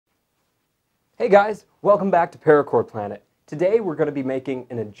Hey guys, welcome back to Paracord Planet. Today we're going to be making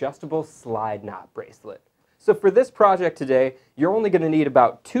an adjustable slide knot bracelet. So for this project today, you're only going to need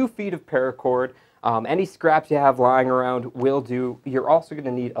about 2 feet of paracord. Any scraps you have lying around will do. You're also going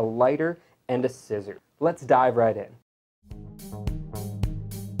to need a lighter and a scissor. Let's dive right in.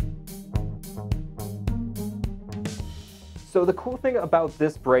 So the cool thing about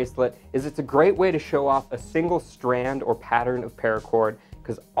this bracelet is it's a great way to show off a single strand or pattern of paracord,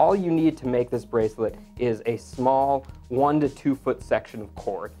 because all you need to make this bracelet is a small 1 to 2 foot section of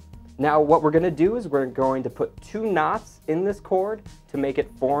cord. Now what we're going to do is we're going to put 2 knots in this cord to make it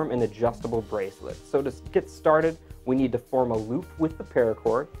form an adjustable bracelet. So to get started, we need to form a loop with the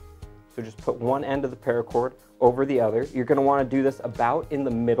paracord. So just put one end of the paracord over the other. You're going to want to do this about in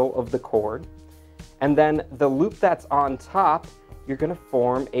the middle of the cord. And then the loop that's on top, you're going to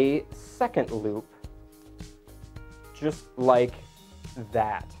form a second loop, just like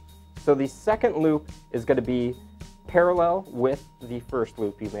that. So the second loop is going to be parallel with the first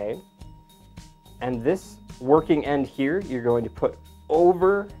loop you made. And this working end here, you're going to put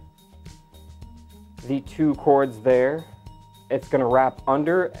over the 2 cords there. It's going to wrap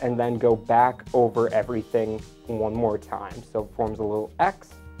under and then go back over everything one more time. So it forms a little X.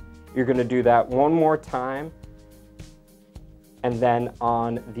 You're going to do that one more time. And then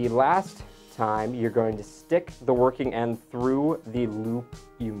on the last time, you're going to stick the working end through the loop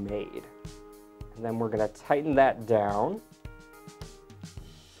you made. And then we're going to tighten that down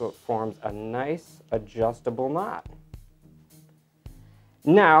so it forms a nice adjustable knot.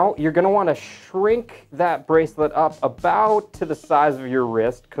 Now, you're going to want to shrink that bracelet up about to the size of your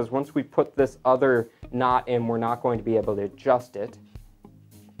wrist, because once we put this other knot in, we're not going to be able to adjust it.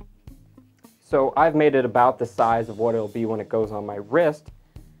 So I've made it about the size of what it'll be when it goes on my wrist.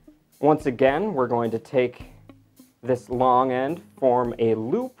 Once again, we're going to take this long end, form a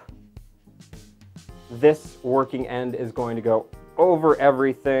loop. This working end is going to go over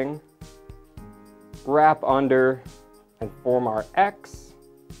everything, wrap under, and form our X.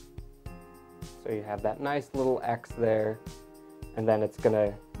 So you have that nice little X there. And then it's going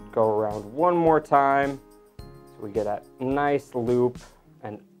to go around one more time. So we get that nice loop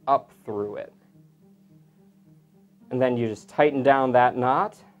and up through it. And then you just tighten down that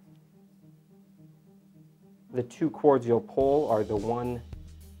knot. The 2 cords you'll pull are the one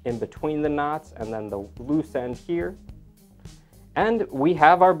in between the knots and then the loose end here. And we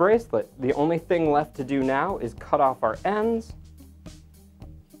have our bracelet. The only thing left to do now is cut off our ends.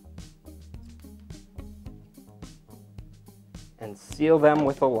 And seal them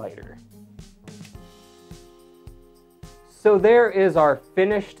with a lighter. So there is our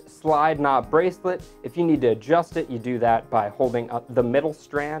finished slide knot bracelet. If you need to adjust it, you do that by holding up the middle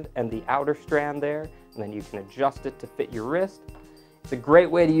strand and the outer strand there, and then you can adjust it to fit your wrist. It's a great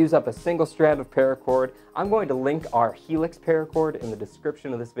way to use up a single strand of paracord. I'm going to link our Helix paracord in the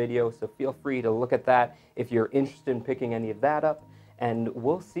description of this video, so feel free to look at that if you're interested in picking any of that up, and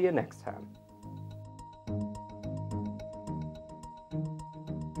we'll see you next time.